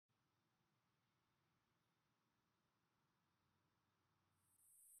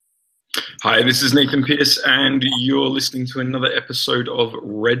Hi, this is Nathan Pearce, and you're listening to another episode of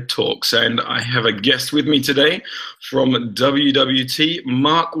REDtalks. And I have a guest with me today from WWT,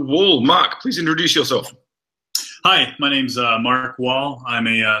 Mark Wall. Mark, please introduce yourself. Hi, my name's Mark Wall. I'm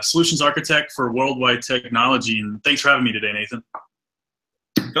a solutions architect for Worldwide Technology, and thanks for having me today, Nathan.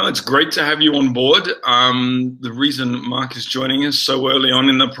 No, it's great to have you on board. The reason Mark is joining us so early on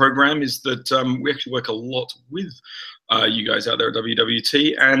in the program is that we actually work a lot with you guys out there at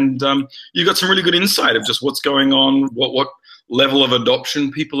WWT, and you got some really good insight of just what's going on, what level of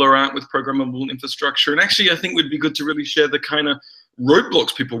adoption people are at with programmable infrastructure. And actually, I think it would be good to really share the kind of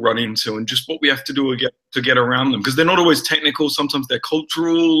roadblocks people run into and just what we have to do to get around them, because they're not always technical. Sometimes they're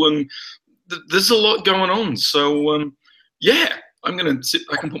cultural, and there's a lot going on. So yeah, I'm gonna sit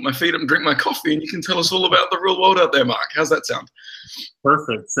back and put my feet up and drink my coffee, and you can tell us all about the real world out there, Mark. How's that sound?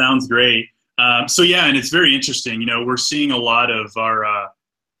 Perfect. Sounds great. So yeah, and it's very interesting. You know, we're seeing a lot of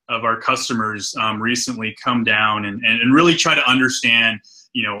our customers recently come down and really try to understand.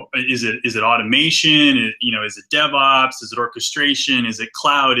 You know, is it automation? Is it DevOps? Is it orchestration? Is it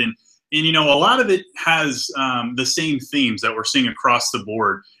cloud? And you know, a lot of it has the same themes that we're seeing across the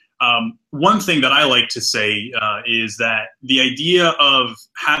board. One thing that I like to say is that the idea of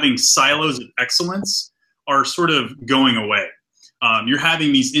having silos of excellence are sort of going away. You're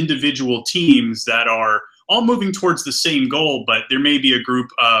having these individual teams that are all moving towards the same goal, but there may be a group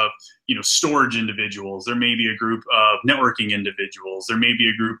of storage individuals, there may be a group of networking individuals, there may be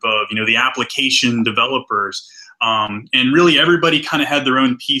a group of the application developers, and really everybody kind of had their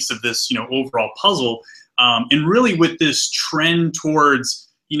own piece of this overall puzzle. And really with this trend towards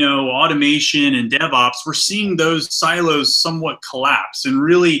automation and DevOps, we're seeing those silos somewhat collapse, and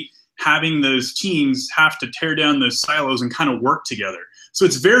really having those teams have to tear down those silos and kind of work together. So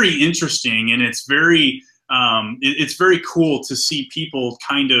it's very interesting, and it's very cool to see people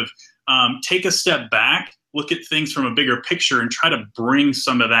kind of take a step back, look at things from a bigger picture, and try to bring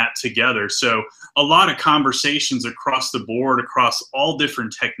some of that together. So a lot of conversations across the board, across all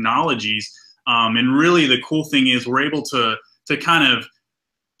different technologies, and really the cool thing is we're able to kind of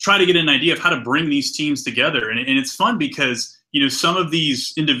try to get an idea of how to bring these teams together. And it's fun because some of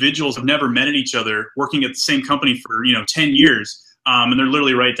these individuals have never met each other, working at the same company for 10 years, and they're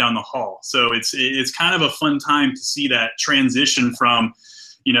literally right down the hall. So it's kind of a fun time to see that transition from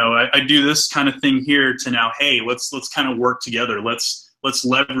I do this kind of thing here to now, hey, let's kind of work together. Let's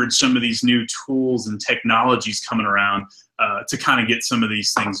leverage some of these new tools and technologies coming around to kind of get some of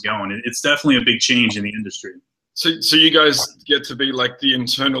these things going. It's definitely a big change in the industry. So you guys get to be like the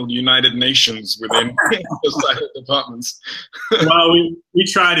internal United Nations within the silo departments. Well, we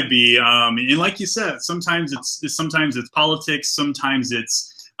try to be, and like you said, sometimes it's politics, sometimes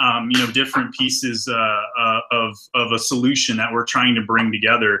it's different pieces of a solution that we're trying to bring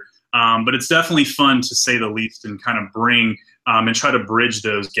together. But it's definitely fun, to say the least, and kind of bring and try to bridge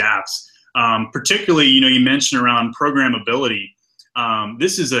those gaps. Particularly, you mentioned around programmability.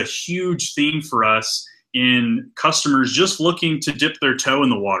 This is a huge theme for us in customers just looking to dip their toe in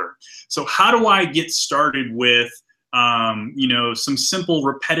the water. So how do I get started with some simple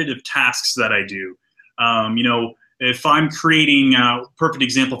repetitive tasks that I do? If I'm creating, perfect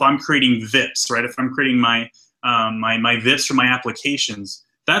example, if I'm creating VIPs, right? If I'm creating my VIPs for my applications,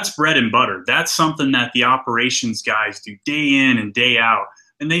 that's bread and butter. That's something that the operations guys do day in and day out.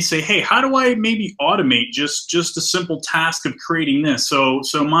 And they say, hey, how do I maybe automate just a simple task of creating this? So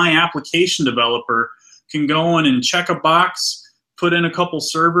my application developer can go in and check a box, put in a couple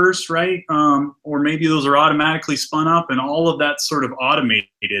servers, right? Or maybe those are automatically spun up, and all of that's sort of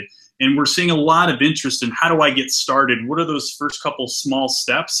automated. And we're seeing a lot of interest in how do I get started? What are those first couple small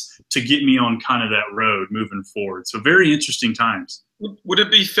steps to get me on kind of that road moving forward? So very interesting times. Would it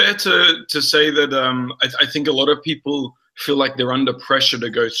be fair to say that I think a lot of people feel like they're under pressure to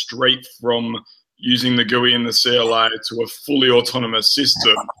go straight from using the GUI and the CLI to a fully autonomous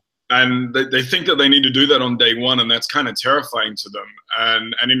system? And they think that they need to do that on day one, and that's kind of terrifying to them.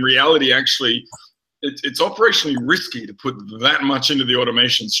 And in reality, actually, it's operationally risky to put that much into the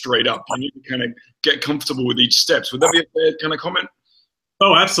automation straight up. You need to kind of get comfortable with each step. Would that be a fair kind of comment?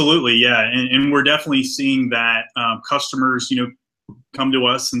 Oh, absolutely, yeah. And we're definitely seeing that customers, come to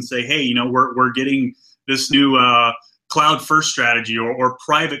us and say, hey, we're getting this new cloud first strategy or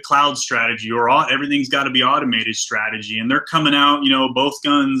private cloud strategy, or everything's got to be automated strategy, and they're coming out both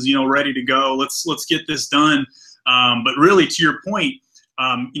guns ready to go. Let's get this done. But really, to your point,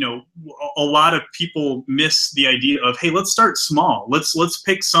 a lot of people miss the idea of, hey, let's start small. Let's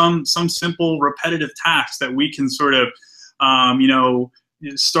pick some simple repetitive tasks that we can sort of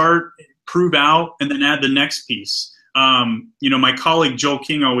start, prove out, and then add the next piece. My colleague Joel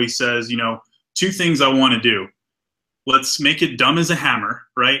King always says, two things I want to do. Let's make it dumb as a hammer,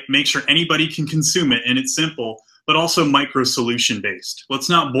 right? Make sure anybody can consume it and it's simple, but also micro solution based. Let's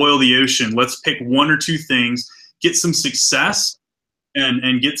not boil the ocean. Let's pick one or two things, get some success,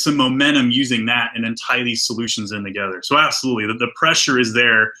 and get some momentum using that, and then tie these solutions in together. So absolutely, the pressure is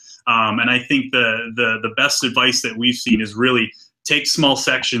there. And I think the best advice that we've seen is really take small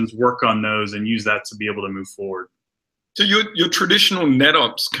sections, work on those, and use that to be able to move forward. So your traditional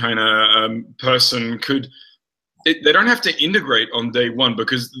NetOps kind of person they don't have to integrate on day one,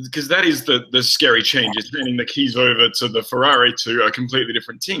 because that is the scary change. It's handing the keys over to the Ferrari to a completely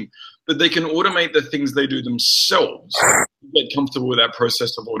different team. But they can automate the things they do themselves, get comfortable with that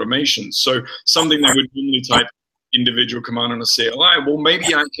process of automation. So something they would normally type individual command on a CLI, well,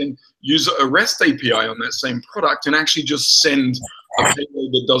 maybe I can use a REST API on that same product and actually just send a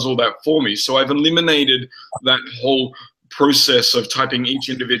payload that does all that for me. So I've eliminated that whole process of typing each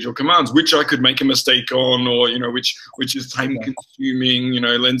individual commands, which I could make a mistake on, or which is time consuming,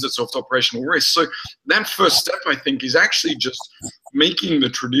 lends itself to operational risk. So that first step, I think, is actually just making the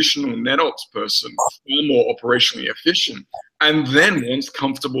traditional NetOps person far more operationally efficient. And then once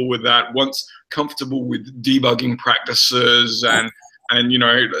comfortable with that, once comfortable with debugging practices and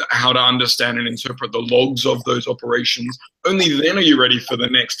how to understand and interpret the logs of those operations, only then are you ready for the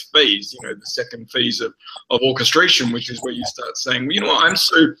next phase, the second phase of orchestration, which is where you start saying, well, you know what, I'm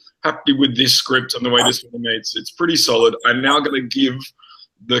so happy with this script and the way this automates, it's pretty solid. I'm now going to give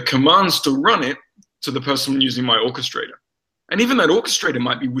the commands to run it to the person using my orchestrator. And even that orchestrator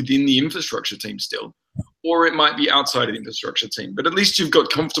might be within the infrastructure team still, or it might be outside of the infrastructure team, but at least you've got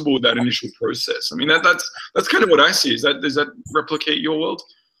comfortable with that initial process. I mean, that's kind of what I see. Does that replicate your world?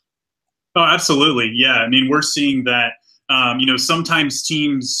 Oh, absolutely. Yeah. I mean, we're seeing that, sometimes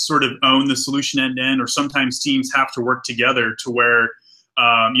teams sort of own the solution end to end, or sometimes teams have to work together to where,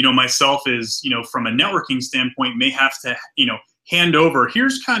 myself is, from a networking standpoint, may have to, hand over,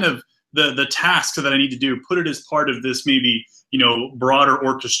 here's kind of the task that I need to do, put it as part of this maybe, broader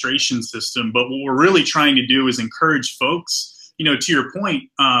orchestration system. But what we're really trying to do is encourage folks, to your point,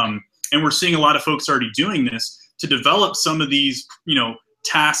 and we're seeing a lot of folks already doing this, to develop some of these,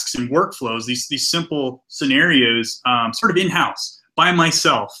 tasks and workflows, these simple scenarios, sort of in-house by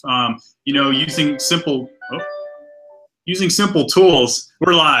myself, using simple tools.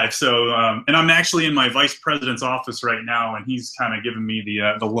 We're live, so and I'm actually in my vice president's office right now, and he's kind of giving me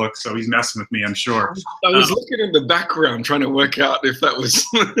the look, so he's messing with me, I'm sure. I was looking in the background trying to work out if that was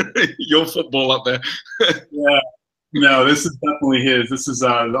your football up there. Yeah, no, this is definitely his. This is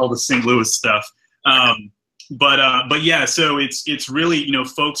all the St. Louis stuff. But yeah, so it's really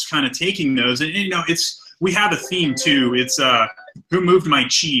folks kind of taking those, and we have a theme too. It's who moved my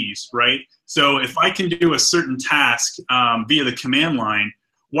cheese, right? So if I can do a certain task via the command line,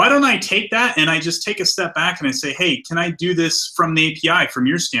 why don't I take that and I just take a step back and I say, hey, can I do this from the API from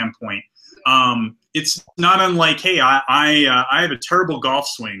your standpoint? It's not unlike, hey, I have a terrible golf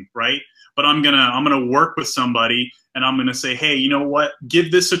swing, right? But I'm gonna work with somebody and I'm gonna say, hey, you know what?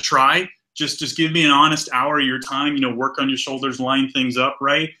 Give this a try. Just give me an honest hour of your time. Work on your shoulders, line things up,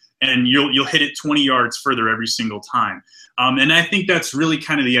 right? And you'll hit it 20 yards further every single time. And I think that's really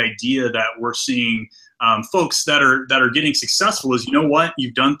kind of the idea that we're seeing folks that are getting successful is, you know what,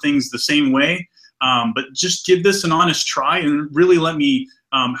 you've done things the same way, but just give this an honest try and really let me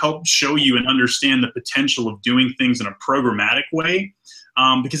help show you and understand the potential of doing things in a programmatic way,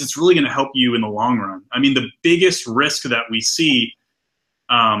 because it's really going to help you in the long run. I mean, the biggest risk that we see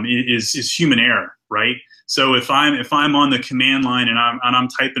is human error, right? So if I'm on the command line and I'm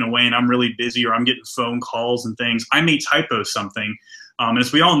typing away and I'm really busy, or I'm getting phone calls and things, I may typo something. And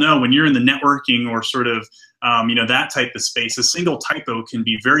as we all know, when you're in the networking or sort of that type of space, a single typo can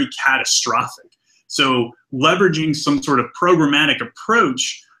be very catastrophic. So leveraging some sort of programmatic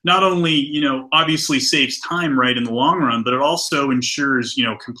approach not only obviously saves time, right, in the long run, but it also ensures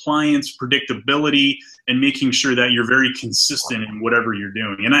compliance, predictability, and making sure that you're very consistent in whatever you're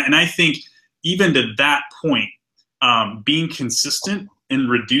doing. And I think even to that point, being consistent and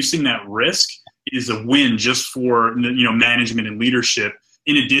reducing that risk is a win just for management and leadership,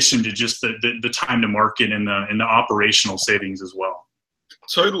 in addition to just the time to market and the operational savings as well.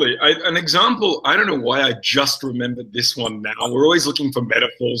 Totally. An example, I don't know why I just remembered this one now. We're always looking for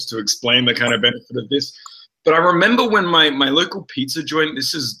metaphors to explain the kind of benefit of this. But I remember when my local pizza joint,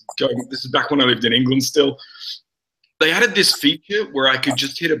 this is back when I lived in England still, they added this feature where I could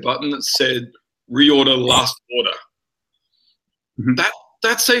just hit a button that said reorder last order. Mm-hmm.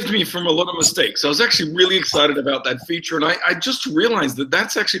 that saved me from a lot of mistakes. I was actually really excited about that feature, and I just realized that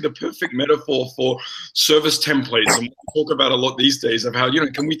that's actually the perfect metaphor for service templates. And we talk about a lot these days of how, you know,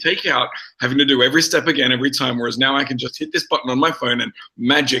 can we take out having to do every step again every time, whereas now I can just hit this button on my phone and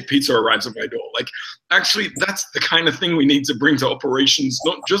magic, pizza arrives at my door. Like, actually, that's the kind of thing we need to bring to operations,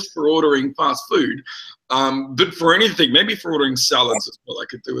 not just for ordering fast food, but for anything, maybe for ordering salads as well. I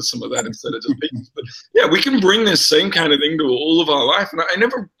could do with some of that instead of just pizzas. But yeah, we can bring this same kind of thing to all of our life. And I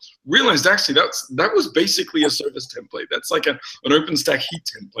never realized actually that was basically a service template. That's like an OpenStack heat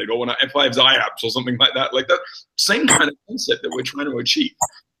template or one of F5's IAPS or something like that. Like that same kind of concept that we're trying to achieve.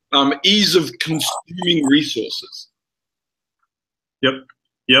 Ease of consuming resources. Yep.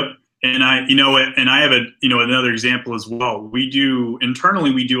 And I have another example as well.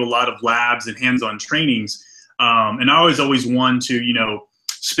 Internally, we do a lot of labs and hands-on trainings. And I was always one to,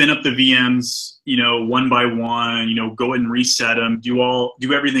 spin up the VMs, one by one, go ahead and reset them,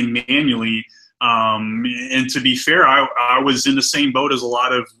 do everything manually. And to be fair, I was in the same boat as a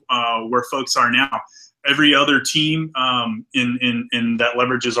lot of where folks are now. Every other team in that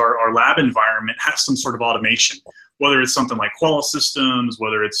leverages our lab environment has some sort of automation, whether it's something like Qual systems,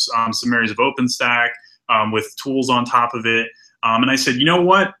 whether it's some areas of OpenStack with tools on top of it. And I said, you know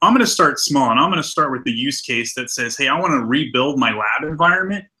what? I'm going to start small, and I'm going to start with the use case that says, hey, I want to rebuild my lab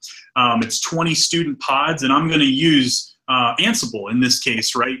environment. It's 20 student pods, and I'm going to use Ansible in this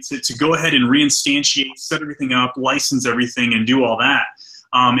case, right, to go ahead and reinstantiate, set everything up, license everything, and do all that.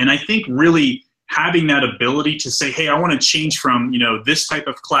 And I think really having that ability to say, hey, I want to change from this type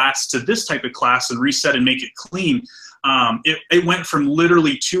of class to this type of class and reset and make it clean. It went from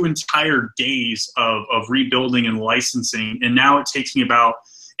literally 2 entire days of rebuilding and licensing, and now it takes me about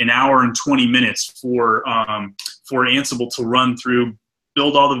an hour and 20 minutes for Ansible to run through,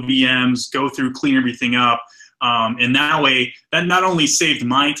 build all the VMs, go through, clean everything up. And that way, that not only saved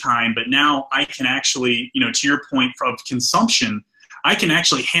my time, but now I can actually, to your point of consumption, I can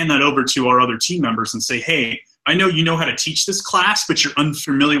actually hand that over to our other team members and say, hey, I know you know how to teach this class, but you're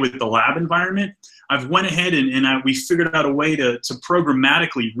unfamiliar with the lab environment. I've went ahead and we figured out a way to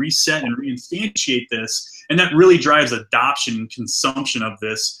programmatically reset and reinstantiate this, and that really drives adoption and consumption of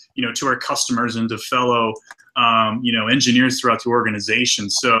this, to our customers and to fellow, engineers throughout the organization.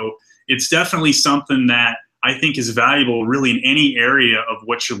 So it's definitely something that I think is valuable really in any area of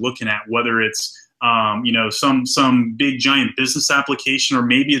what you're looking at, whether it's some big giant business application, or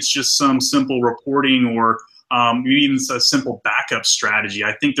maybe it's just some simple reporting or even a simple backup strategy.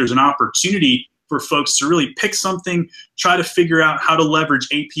 I think there's an opportunity for folks to really pick something, try to figure out how to leverage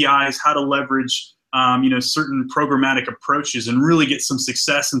APIs, how to leverage certain programmatic approaches, and really get some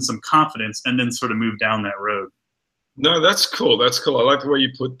success and some confidence, and then sort of move down that road. No, that's cool. That's cool. I like the way you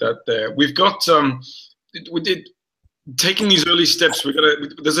put that there. We've got taking these early steps.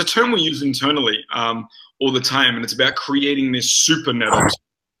 There's a term we use internally all the time, and it's about creating this super NetOps.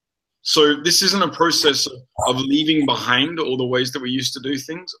 So this isn't a process of leaving behind all the ways that we used to do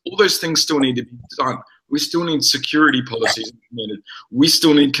things. All those things still need to be done. We still need security policies implemented. We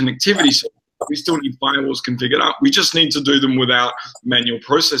still need connectivity. So we still need firewalls configured up. We just need to do them without manual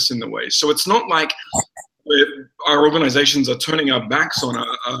process in the way. So it's not like our organizations are turning our backs on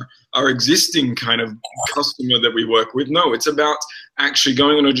our existing kind of customer that we work with. No, it's about actually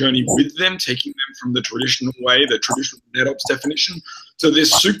going on a journey with them, taking them from the traditional way, the traditional NetOps definition, to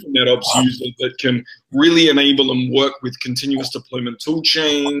this super NetOps user that can really enable them work with continuous deployment tool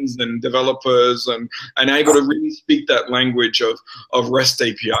chains and developers, and able to really speak that language of REST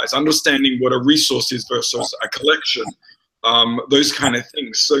APIs, understanding what a resource is versus a collection. Those kind of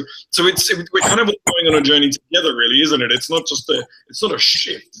things. So we're kind of all going on a journey together, really, isn't it? It's not a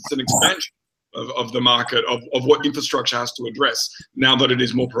shift. It's an expansion of the market of what infrastructure has to address now that it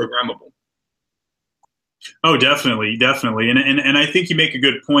is more programmable. Oh, definitely. And I think you make a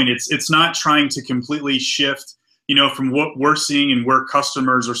good point. It's not trying to completely shift, from what we're seeing and where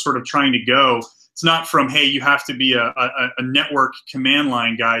customers are sort of trying to go. It's not from, hey, you have to be a network command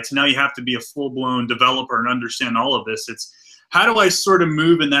line guy to now you have to be a full-blown developer and understand all of this. It's how do I sort of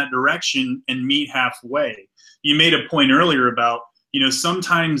move in that direction and meet halfway? You made a point earlier about,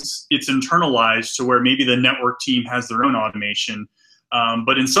 sometimes it's internalized to where maybe the network team has their own automation.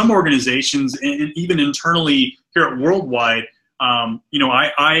 But in some organizations, and even internally here at Worldwide,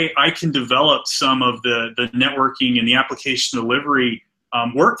 I can develop some of the networking and the application delivery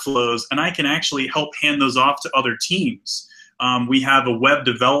workflows, and I can actually help hand those off to other teams. We have a web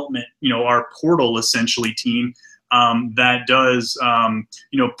development, our portal essentially team that does,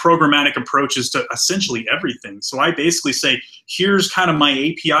 programmatic approaches to essentially everything. So I basically say, here's kind of my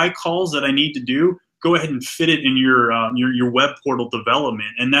API calls that I need to do. go ahead and fit it in your web portal development.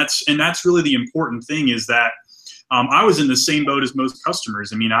 And that's really the important thing, is that I was in the same boat as most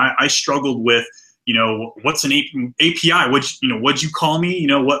customers. I mean, I struggled with, what's an API? What'd you call me?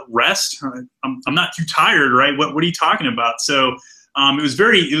 What REST? I'm not too tired, right? What are you talking about? So it was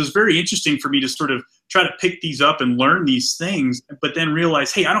very interesting for me to sort of try to pick these up and learn these things, but then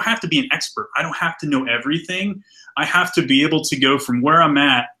realize, hey, I don't have to be an expert. I don't have to know everything. I have to be able to go from where I'm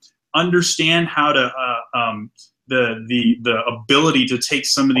at, understand how to the ability to take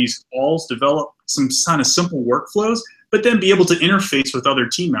some of these calls, develop some kind of simple workflows, but then be able to interface with other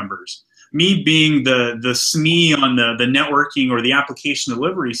team members. Me being the SME on the networking or the application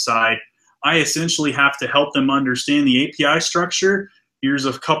delivery side, I essentially have to help them understand the API structure. Here's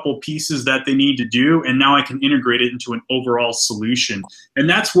a couple pieces that they need to do, and now I can integrate it into an overall solution. And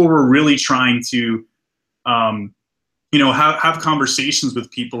that's where we're really trying to have conversations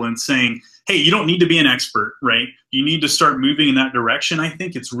with people and saying, hey, you don't need to be an expert, right? You need to start moving in that direction. I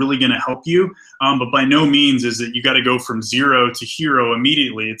think it's really going to help you. But by no means is it you got to go from 0 to hero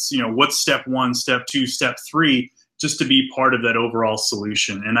immediately. It's, what's step 1, step 2, step 3, just to be part of that overall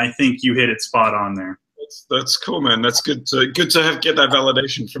solution. And I think you hit it spot on there. That's cool, man. That's good to get that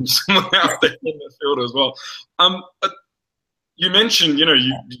validation from someone out there in the field as well. You mentioned,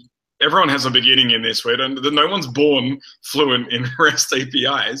 everyone has a beginning in this, right? And no one's born fluent in REST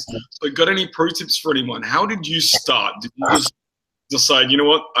APIs. So got any pro tips for anyone? How did you start? Did you just decide,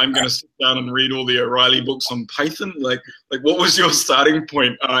 I'm going to sit down and read all the O'Reilly books on Python? Like what was your starting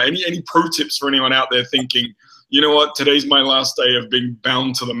point? Any pro tips for anyone out there thinking, today's my last day of being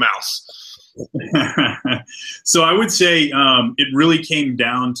bound to the mouse? So I would say it really came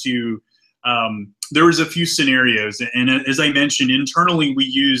down to there was a few scenarios, and as I mentioned, internally we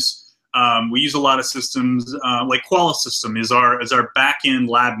use a lot of systems like Qualis system is our back-end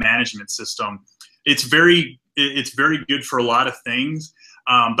lab management system. It's very good for a lot of things,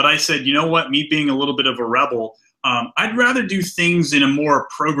 but I said, me being a little bit of a rebel, I'd rather do things in a more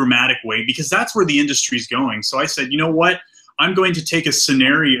programmatic way, because that's where the industry's going. So I said, I'm going to take a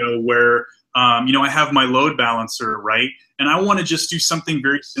scenario where I have my load balancer, right? And I want to just do something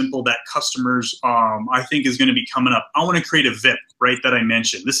very simple that customers, I think is going to be coming up. I want to create a VIP, right, that I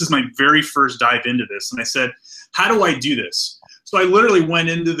mentioned. This is my very first dive into this. And I said, how do I do this? So I literally went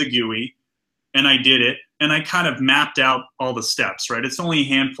into the GUI and I did it. And I kind of mapped out all the steps, right? It's only a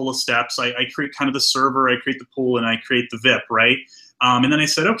handful of steps. I create kind of the server, I create the pool, and I create the VIP, right? And then I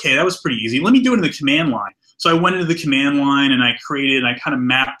said, okay, that was pretty easy. Let me do it in the command line. So I went into the command line and I created, and I kind of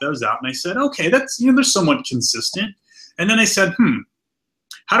mapped those out. And I said, okay, that's, they're somewhat consistent. And then I said,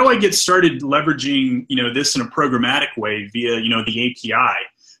 how do I get started leveraging, this in a programmatic way via, the API?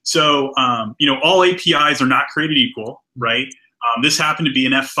 So, all APIs are not created equal, right? This happened to be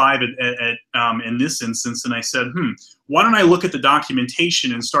an F5 in this instance. And I said, why don't I look at the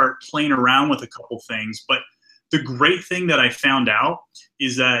documentation and start playing around with a couple things? But the great thing that I found out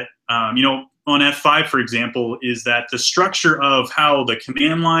is that, on F5, for example, is that the structure of how the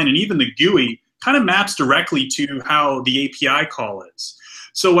command line and even the GUI kind of maps directly to how the API call is.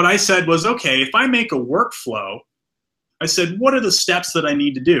 So what I said was, okay, if I make a workflow, I said, what are the steps that I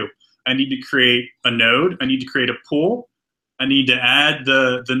need to do? I need to create a node. I need to create a pool. I need to add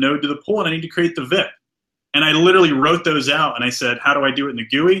the node to the pool, and I need to create the VIP. And I literally wrote those out, and I said, how do I do it in the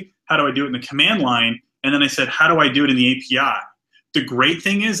GUI? How do I do it in the command line? And then I said, how do I do it in the API? The great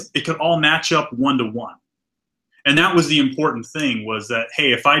thing is it could all match up one-to-one. And that was the important thing, was that,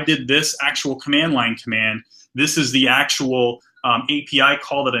 hey, if I did this actual command line command, this is the actual API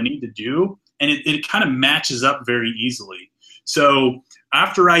call that I need to do, and it kind of matches up very easily. So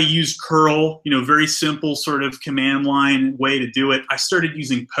after I used curl, very simple sort of command line way to do it, I started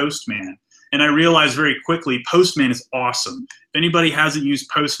using Postman. And I realized very quickly, Postman is awesome. If anybody hasn't used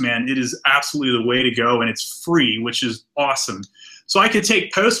Postman, it is absolutely the way to go, and it's free, which is awesome. So I could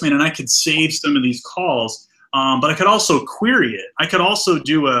take Postman and I could save some of these calls, but I could also query it. I could also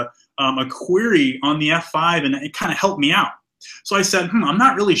do a query on the F5, and it kind of helped me out. So I said, I'm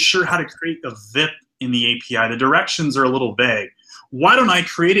not really sure how to create a VIP in the API. The directions are a little vague. Why don't I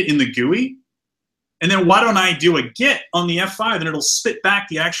create it in the GUI? And then why don't I do a get on the F5, and it'll spit back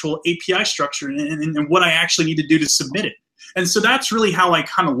the actual API structure and what I actually need to do to submit it. And so that's really how I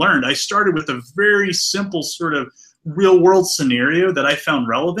kind of learned. I started with a very simple sort of real world scenario that I found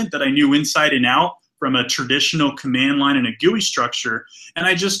relevant, that I knew inside and out from a traditional command line and a GUI structure. And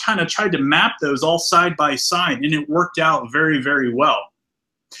I just kind of tried to map those all side by side, and it worked out very, very well.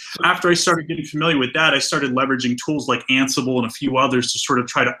 After I started getting familiar with that, I started leveraging tools like Ansible and a few others to sort of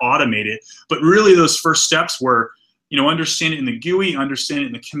try to automate it. But really those first steps were, understand it in the GUI, understand it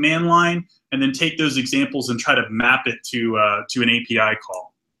in the command line, and then take those examples and try to map it to an API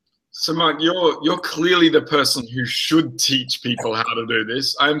call. So Mark, you're clearly the person who should teach people how to do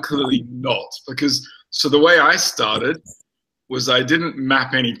this. I'm clearly not, because so the way I started was I didn't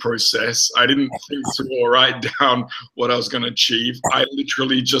map any process. I didn't think through or write down what I was going to achieve. I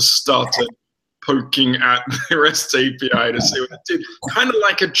literally just started poking at the REST API to see what it did. Kind of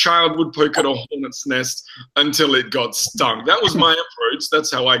like a child would poke at a hornet's nest until it got stung. That was my approach.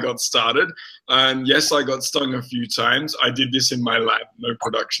 That's how I got started. And yes, I got stung a few times. I did this in my lab, no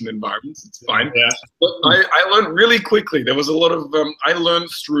production environments. It's fine. Yeah. But I learned really quickly. There was a lot of, I learned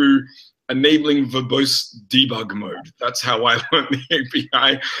through enabling verbose debug mode. That's how I learned the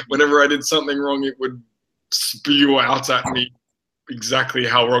API. Whenever I did something wrong, it would spew out at me exactly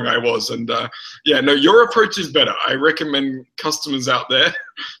how wrong I was. And yeah, no, your approach is better. I recommend customers out there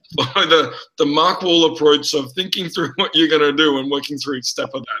follow the Mark Wall approach of thinking through what you're going to do and working through each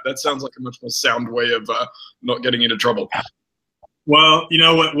step of that. That sounds like a much more sound way of not getting into trouble. Well, you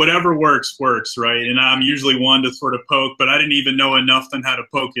know what? Whatever works, works, right? And I'm usually one to sort of poke, but I didn't even know enough on how to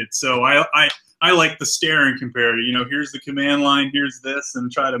poke it. So I like the stare and compare. You know, here's the command line, here's this,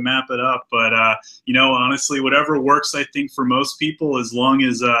 and try to map it up. But you know, honestly, whatever works, I think for most people, as long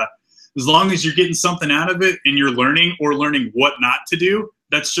as you're getting something out of it and you're learning what not to do,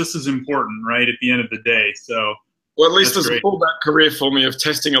 that's just as important, right? At the end of the day. So. Well, at least there's a fallback career for me of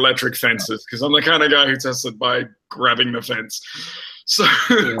testing electric fences, because I'm the kind of guy who tests it by grabbing the fence. So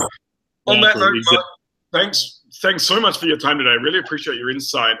yeah. On that note, Mark, thanks so much for your time today. I really appreciate your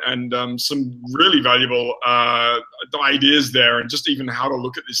insight and some really valuable ideas there, and just even how to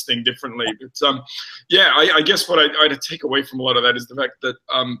look at this thing differently. But yeah, I guess what I'd take away from a lot of that is the fact that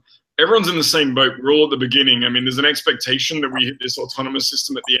everyone's in the same boat. We're all at the beginning. I mean, there's an expectation that we hit this autonomous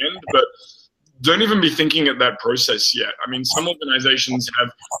system at the end, but don't even be thinking at that process yet. I mean, some organizations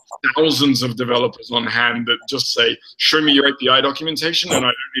have thousands of developers on hand that just say, show me your API documentation and I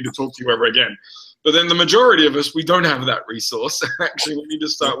don't need to talk to you ever again. But then the majority of us, we don't have that resource. Actually, we need to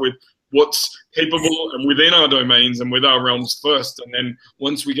start with what's capable and within our domains and with our realms first. And then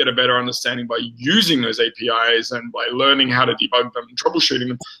once we get a better understanding by using those APIs and by learning how to debug them and troubleshooting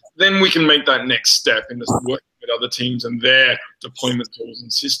them, then we can make that next step into working with other teams and their deployment tools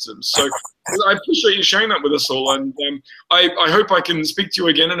and systems. So I appreciate you sharing that with us all. And I hope I can speak to you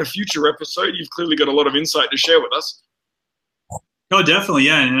again in a future episode. You've clearly got a lot of insight to share with us. Oh, definitely,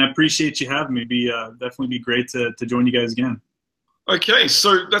 yeah. And I appreciate you having me. Definitely be great to join you guys again. Okay,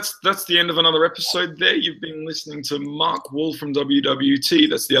 so that's the end of another episode there. You've been listening to Mark Wall from WWT,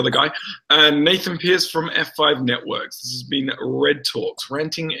 that's the other guy, and Nathan Pearce from F5 Networks. This has been REDtalks,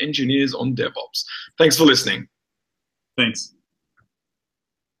 Ranting Engineers on DevOps. Thanks for listening. Thanks.